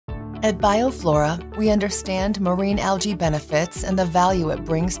At BioFlora, we understand marine algae benefits and the value it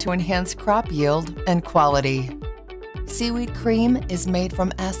brings to enhance crop yield and quality. Seaweed Creme is made from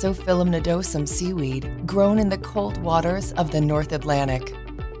Ascophyllum nodosum seaweed grown in the cold waters of the North Atlantic.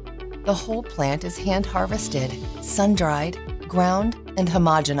 The whole plant is hand-harvested, sun-dried, ground, and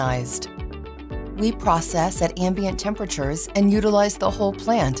homogenized. We process at ambient temperatures and utilize the whole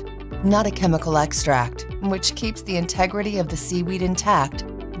plant, not a chemical extract, which keeps the integrity of the seaweed intact,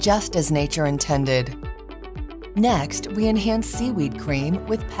 just as nature intended. Next, we enhance Seaweed Creme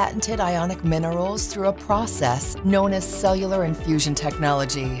with patented ionic minerals through a process known as Cellular Infuson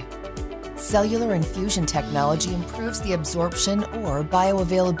Technology. Cellular Infuson Technology improves the absorption or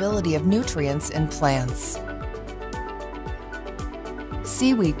bioavailability of nutrients in plants.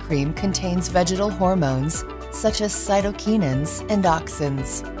 Seaweed Creme contains vegetal hormones such as cytokinins and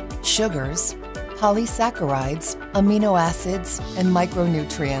auxins, sugars, polysaccharides, amino acids, and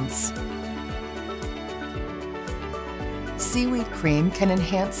micronutrients. Seaweed Creme can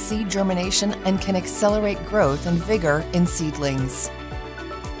enhance seed germination and can accelerate growth and vigor in seedlings.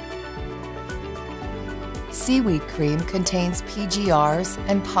 Seaweed Creme contains PGRs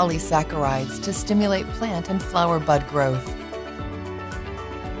and polysaccharides to stimulate plant and flower bud growth.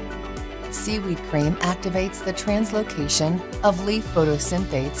 Seaweed Creme activates the translocation of leaf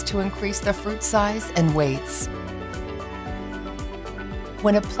photosynthates to increase the fruit size and weights.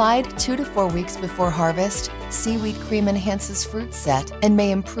 When applied 2 to 4 weeks before harvest, Seaweed Creme enhances fruit set and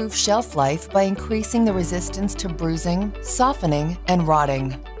may improve shelf life by increasing the resistance to bruising, softening, and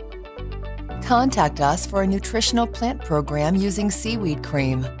rotting. Contact us for a nutritional plant program using Seaweed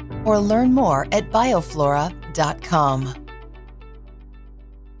Creme or learn more at bioflora.com.